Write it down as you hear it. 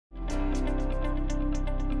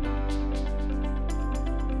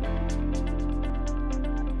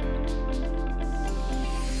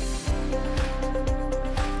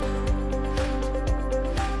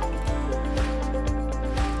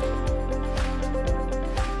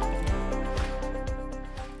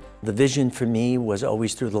The vision for me was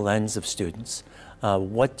always through the lens of students.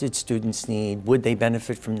 What did students need? Would they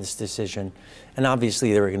benefit from this decision? And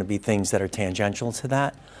obviously there are going to be things that are tangential to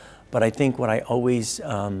that, but I think what I always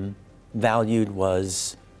valued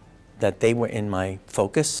was that they were in my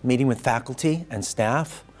focus. Meeting with faculty and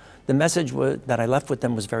staff, the message that I left with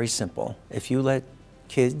them was very simple. If you let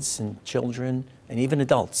kids and children and even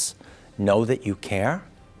adults know that you care,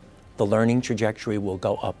 the learning trajectory will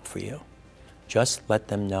go up for you. Just let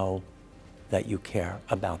them know that you care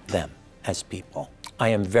about them as people. I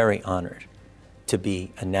am very honored to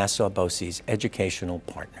be a Nassau BOCES educational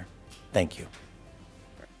partner. Thank you.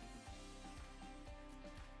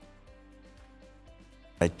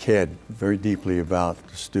 I cared very deeply about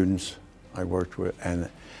the students I worked with and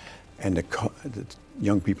the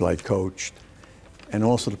young people I coached, and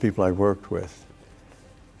also the people I worked with.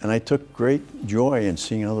 And I took great joy in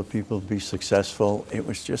seeing other people be successful. It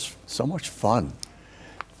was just so much fun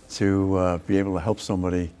to be able to help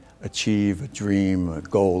somebody achieve a dream, a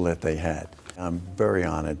goal that they had. I'm very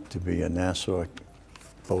honored to be a Nassau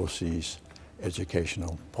BOCES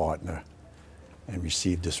educational partner and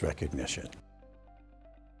receive this recognition.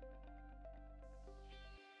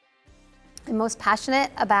 I'm most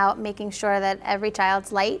passionate about making sure that every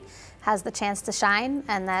child's light has the chance to shine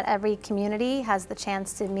and that every community has the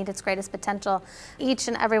chance to meet its greatest potential. Each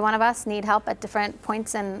and every one of us need help at different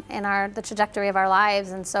points in the trajectory of our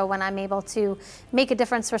lives, and so when I'm able to make a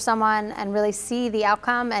difference for someone and really see the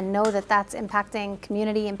outcome and know that that's impacting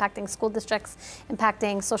community, impacting school districts,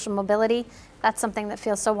 impacting social mobility, that's something that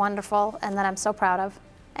feels so wonderful and that I'm so proud of.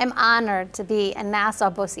 I'm honored to be a Nassau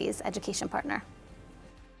BOCES education partner.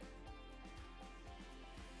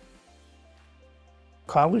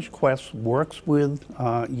 College Quest works with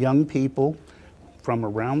young people from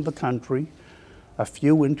around the country, a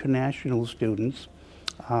few international students,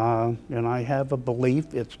 and I have a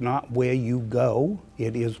belief it's not where you go,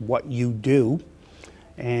 it is what you do,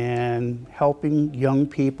 and helping young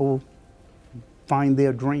people find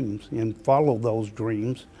their dreams and follow those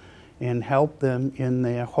dreams and help them in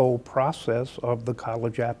their whole process of the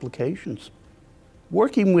college applications.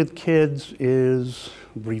 Working with kids is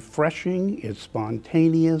refreshing, it's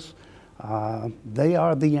spontaneous. They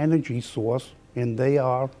are the energy source and they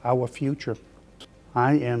are our future.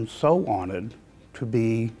 I am so honored to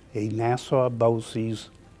be a Nassau BOCES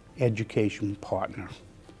education partner.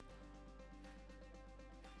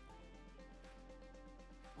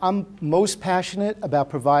 I'm most passionate about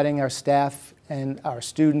providing our staff and our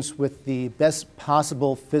students with the best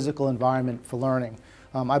possible physical environment for learning.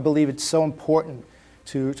 I believe it's so important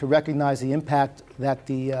to recognize the impact that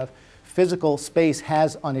the physical space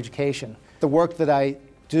has on education. The work that I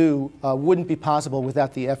do wouldn't be possible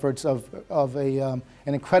without the efforts of an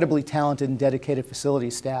incredibly talented and dedicated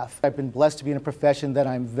facilities staff. I've been blessed to be in a profession that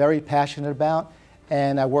I'm very passionate about,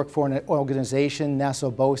 and I work for an organization,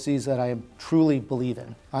 Nassau BOCES, that I truly believe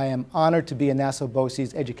in. I am honored to be a Nassau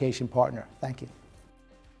BOCES education partner. Thank you.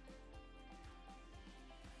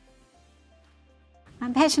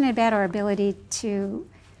 I'm passionate about our ability to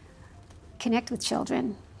connect with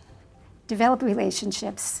children, develop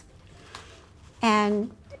relationships, and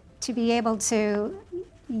to be able to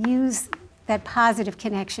use that positive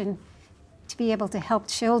connection to be able to help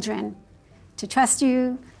children to trust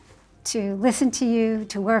you, to listen to you,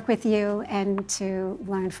 to work with you, and to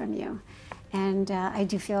learn from you. And I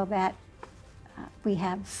do feel that we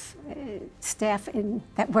have staff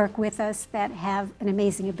that work with us that have an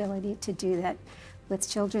amazing ability to do that with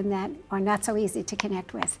children that are not so easy to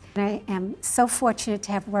connect with. And I am so fortunate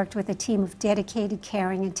to have worked with a team of dedicated,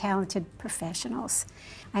 caring, and talented professionals.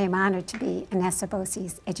 I am honored to be a Nassau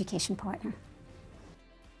BOCES education partner.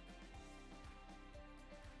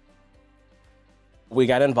 We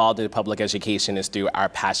got involved in public education is through our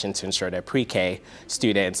passion to ensure that pre-K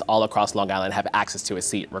students all across Long Island have access to a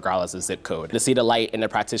seat regardless of zip code. To see the light in the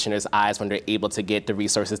practitioners' eyes when they're able to get the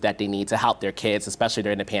resources that they need to help their kids, especially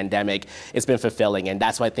during the pandemic, it's been fulfilling, and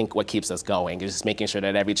that's what I think what keeps us going, is just making sure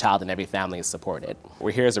that every child and every family is supported.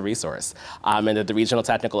 We're here as a resource, and the Regional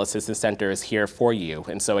Technical Assistance Center is here for you.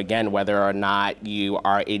 And so again, whether or not you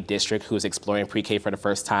are a district who's exploring pre-K for the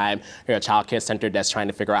first time, you're a child care center that's trying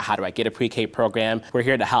to figure out how do I get a pre-K program, we're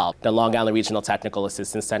here to help. The Long Island Regional Technical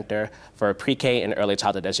Assistance Center for Pre-K and Early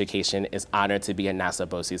Childhood Education is honored to be a Nassau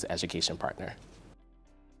BOCES education partner.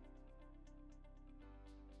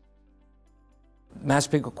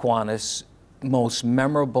 Massapequa-Kiwanis' most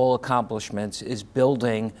memorable accomplishments is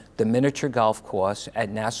building the miniature golf course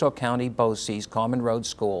at Nassau County BOCES Common Road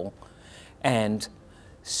School and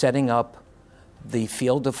setting up the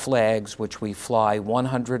Field of Flags, which we fly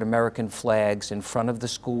 100 American flags in front of the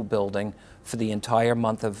school building for the entire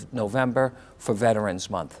month of November for Veterans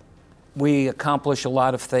Month. We accomplish a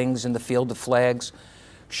lot of things in the Field of Flags,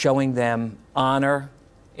 showing them honor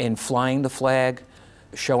in flying the flag,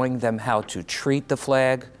 showing them how to treat the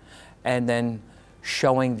flag, and then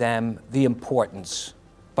showing them the importance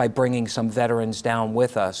by bringing some veterans down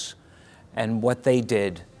with us and what they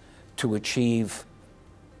did to achieve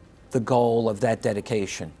the goal of that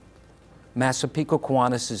dedication. Massapequa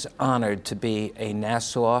Kiwanis is honored to be a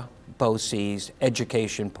Nassau BOCES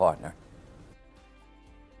Education Partner.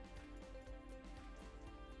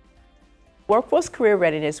 Workforce Career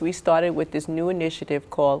Readiness, we started with this new initiative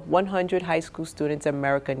called 100 High School Students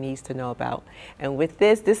America Needs to Know About. And with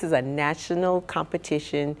this is a national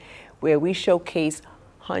competition where we showcase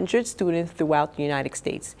 100 students throughout the United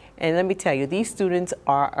States. And let me tell you, these students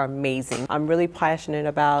are amazing. I'm really passionate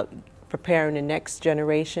about preparing the next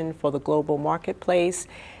generation for the global marketplace.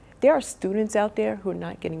 There are students out there who are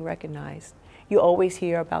not getting recognized. You always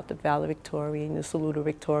hear about the valedictorian, the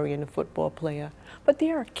salutatorian, the football player, but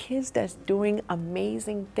there are kids that's doing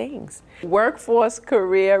amazing things. Workforce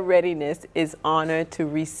Career Readiness is honored to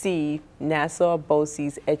receive Nassau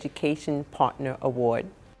BOCES Education Partner Award.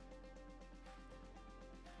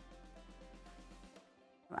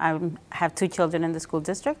 I have 2 children in the school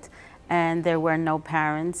district, and there were no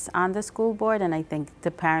parents on the school board, and I think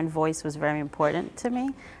the parent voice was very important to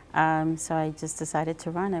me. So I just decided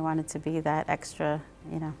to run. I wanted to be that extra,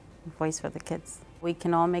 voice for the kids. We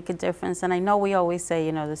can all make a difference, and I know we always say,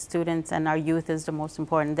 the students and our youth is the most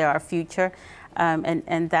important. They're our future,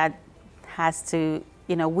 and that has to,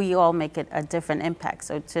 we all make it a different impact.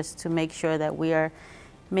 So just to make sure that we are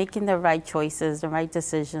making the right choices, the right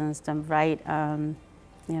decisions, the right,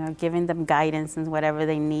 giving them guidance and whatever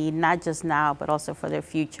they need, not just now, but also for their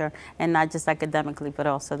future, and not just academically, but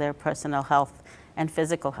also their personal health and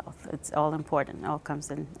physical health. It's all important. It all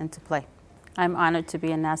comes into play. I'm honored to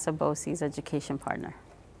be a Nassau BOCES Education Partner.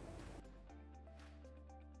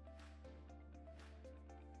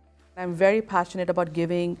 I'm very passionate about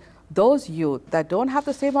giving those youth that don't have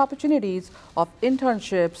the same opportunities of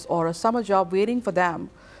internships or a summer job waiting for them.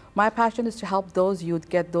 My passion is to help those youth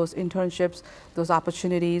get those internships, those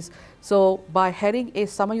opportunities. So by heading a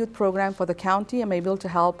summer youth program for the county, I'm able to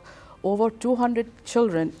help over 200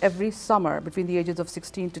 children every summer between the ages of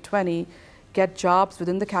 16 to 20 get jobs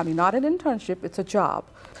within the county. Not an internship, it's a job.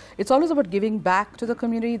 It's always about giving back to the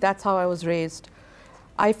community. That's how I was raised.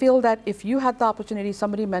 I feel that if you had the opportunity,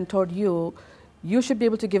 somebody mentored you, you should be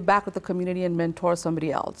able to give back to the community and mentor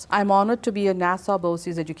somebody else. I'm honored to be a Nassau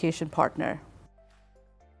BOCES Education Partner.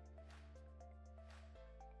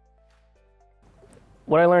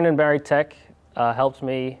 What I learned in Barry Tech helps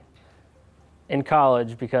me in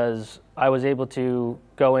college because I was able to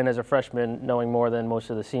go in as a freshman knowing more than most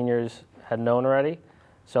of the seniors had known already.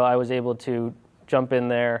 So I was able to jump in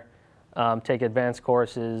there, take advanced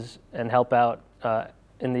courses, and help out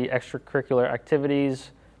in the extracurricular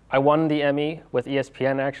activities. I won the Emmy with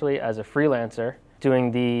ESPN actually as a freelancer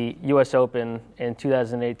doing the US Open in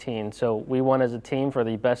 2018. So we won as a team for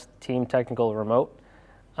the best team technical remote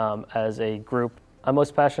as a group. I'm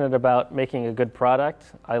most passionate about making a good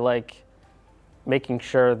product. I like making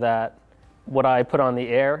sure that what I put on the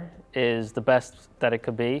air is the best that it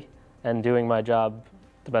could be and doing my job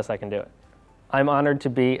the best I can do it. I'm honored to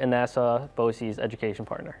be a Nassau BOCES Education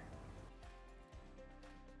Partner.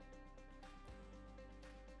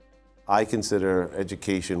 I consider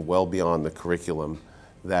education well beyond the curriculum,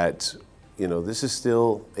 that this is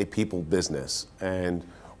still a people business, and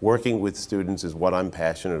working with students is what I'm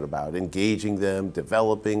passionate about, engaging them,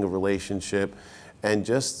 developing a relationship, and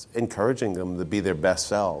just encouraging them to be their best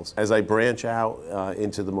selves. As I branch out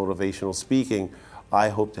into the motivational speaking, I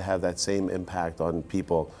hope to have that same impact on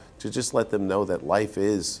people, to just let them know that life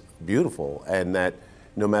is beautiful and that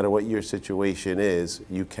no matter what your situation is,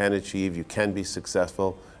 you can achieve, you can be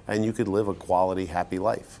successful, and you could live a quality, happy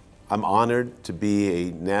life. I'm honored to be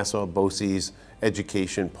a Nassau BOCES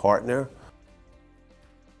Education Partner.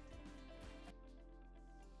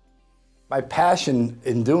 My passion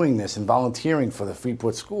in doing this and volunteering for the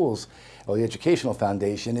Freeport Schools or the Educational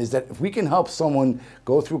Foundation is that if we can help someone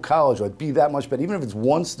go through college or be that much better, even if it's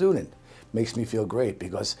one student, makes me feel great,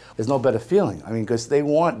 because there's no better feeling. I mean, because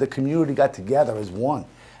the community got together as one,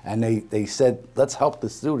 and they said, let's help the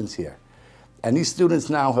students here. And these students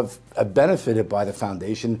now have benefited by the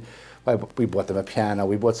foundation. We bought them a piano,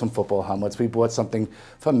 we bought some football helmets, we bought something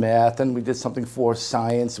for math, and we did something for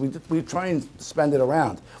science. We try and spend it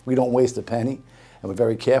around. We don't waste a penny, and we're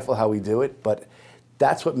very careful how we do it, but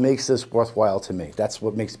That's what makes this worthwhile to me. That's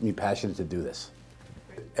what makes me passionate to do this.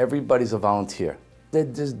 Everybody's a volunteer. They're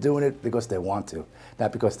just doing it because they want to,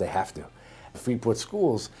 not because they have to. Freeport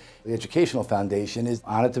Schools, the Educational Foundation, is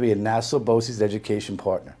honored to be a Nassau BOCES Education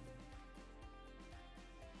Partner.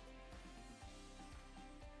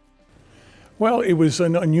 Well, it was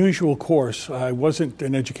an unusual course. I wasn't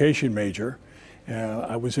an education major.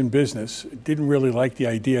 I was in business. Didn't really like the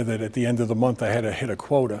idea that at the end of the month I had to hit a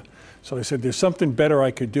quota. So I said, there's something better I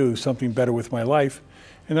could do, something better with my life.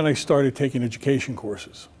 And then I started taking education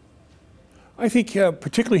courses. I think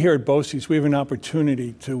particularly here at BOCES, we have an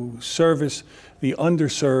opportunity to service the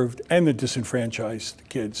underserved and the disenfranchised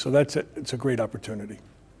kids. So it's a great opportunity.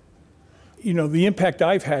 You know, the impact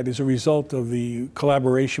I've had is a result of the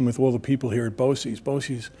collaboration with all the people here at BOCES.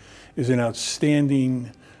 BOCES is an outstanding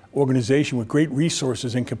organization with great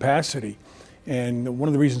resources and capacity. And one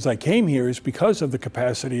of the reasons I came here is because of the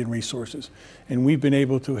capacity and resources. And we've been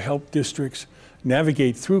able to help districts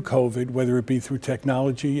navigate through COVID, whether it be through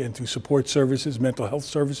technology and through support services, mental health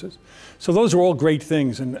services. So those are all great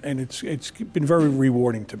things, and it's been very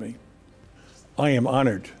rewarding to me. I am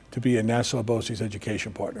honored to be a Nassau BOCES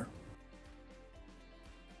Education Partner.